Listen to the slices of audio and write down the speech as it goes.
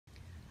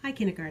Hi,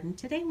 kindergarten.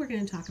 Today we're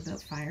going to talk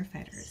about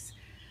firefighters.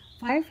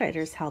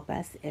 Firefighters help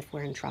us if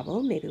we're in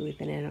trouble. Maybe we've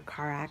been in a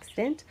car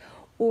accident,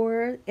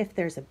 or if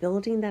there's a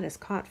building that has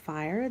caught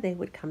fire, they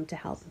would come to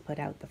help and put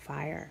out the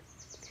fire.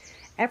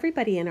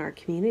 Everybody in our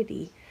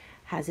community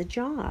has a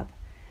job,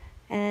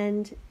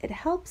 and it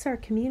helps our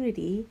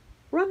community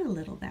run a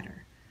little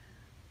better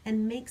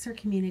and makes our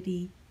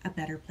community a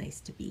better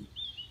place to be.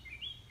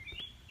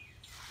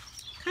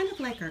 Kind of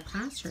like our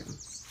classroom.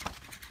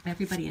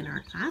 Everybody in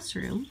our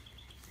classroom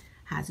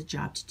has a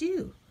job to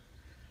do.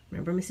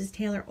 Remember, Mrs.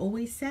 Taylor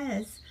always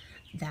says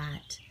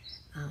that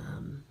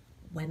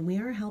when we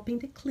are helping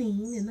to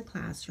clean in the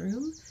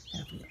classroom,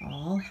 that if we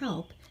all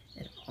help,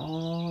 it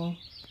all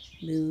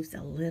moves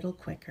a little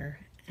quicker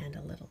and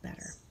a little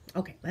better.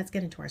 Okay, let's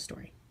get into our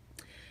story.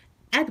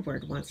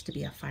 Edward wants to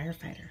be a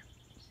firefighter.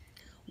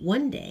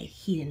 One day,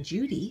 he and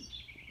Judy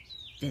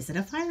visit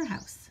a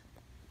firehouse.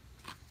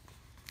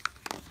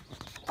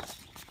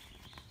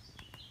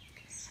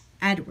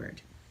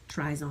 Edward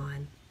tries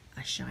on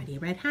a shiny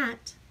red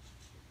hat.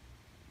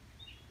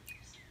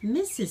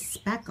 Mrs.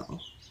 Speckle,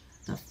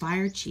 the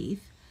fire chief,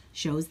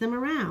 shows them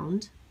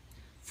around.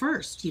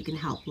 First, you can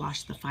help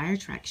wash the fire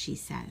truck, she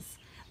says.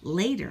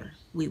 Later,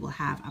 we will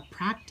have a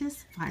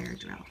practice fire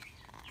drill.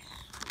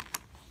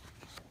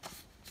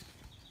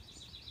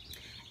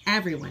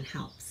 Everyone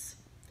helps.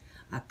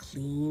 A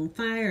clean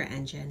fire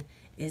engine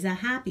is a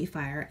happy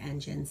fire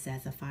engine,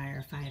 says a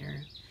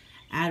firefighter.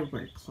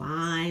 Edward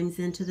climbs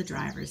into the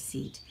driver's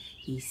seat.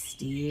 He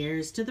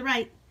steers to the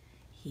right.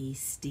 He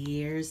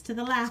steers to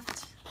the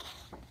left.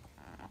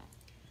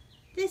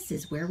 This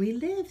is where we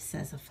live,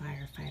 says a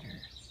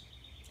firefighter.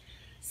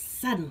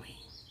 Suddenly,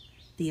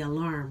 the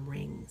alarm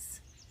rings.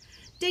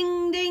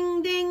 Ding,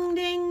 ding, ding,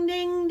 ding,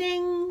 ding,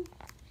 ding.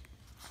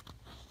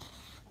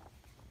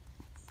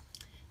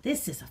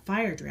 This is a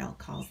fire drill,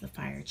 calls the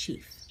fire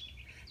chief.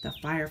 The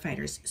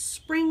firefighters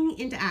spring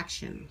into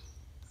action.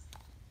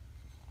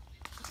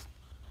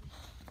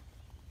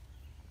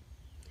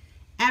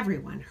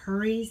 Everyone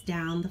hurries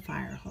down the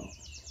fire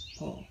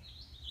hole.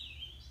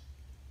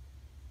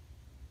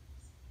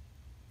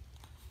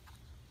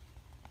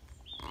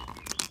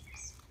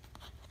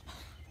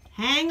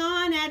 Hang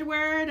on,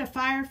 Edward, a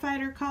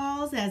firefighter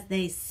calls as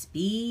they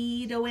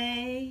speed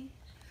away.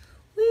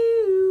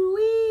 Wee-oo,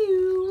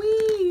 wee-oo,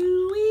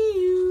 wee-oo,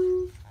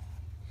 wee-oo.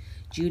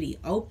 Judy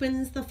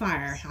opens the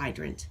fire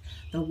hydrant.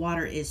 The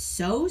water is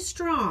so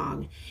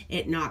strong,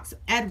 it knocks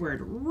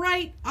Edward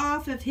right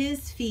off of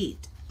his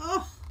feet.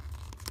 Oh!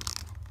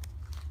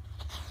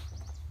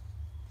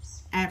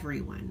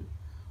 Everyone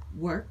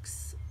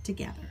works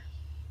together.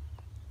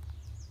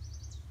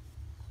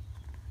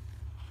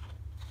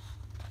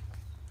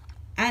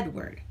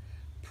 Edward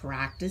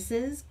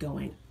practices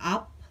going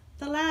up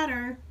the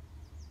ladder.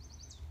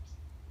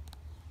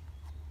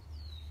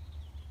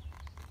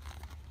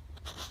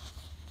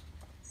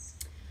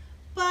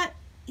 But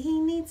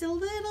he needs a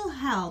little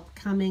help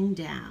coming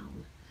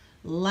down.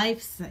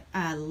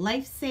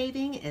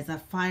 Life-saving is a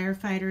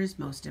firefighter's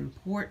most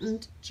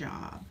important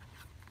job.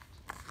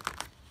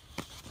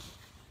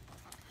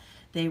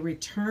 They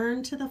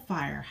return to the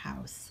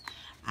firehouse.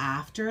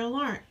 After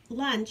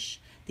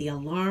lunch, the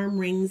alarm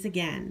rings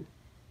again.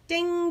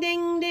 Ding,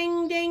 ding,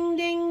 ding, ding,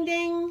 ding,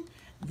 ding.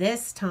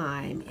 This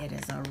time it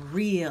is a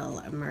real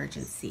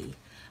emergency.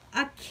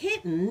 A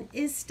kitten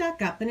is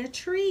stuck up in a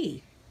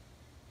tree.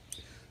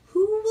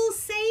 Who will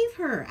save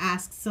her?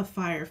 Asks a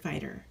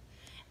firefighter.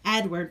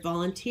 Edward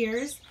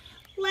volunteers.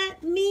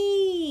 Let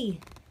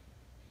me.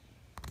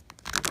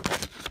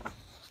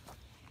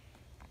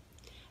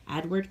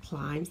 Edward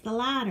climbs the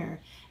ladder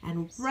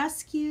and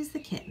rescues the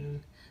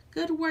kitten.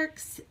 Good work,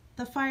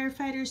 the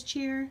firefighters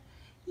cheer.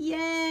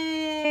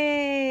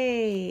 Yay!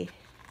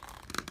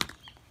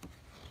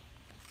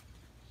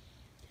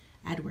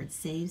 Edward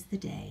saves the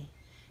day.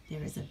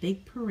 There is a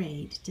big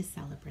parade to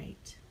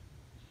celebrate.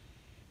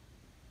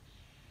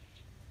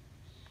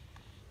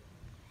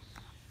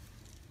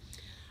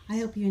 I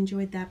hope you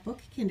enjoyed that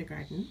book,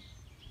 kindergarten.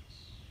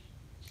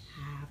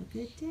 Have a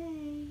good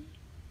day.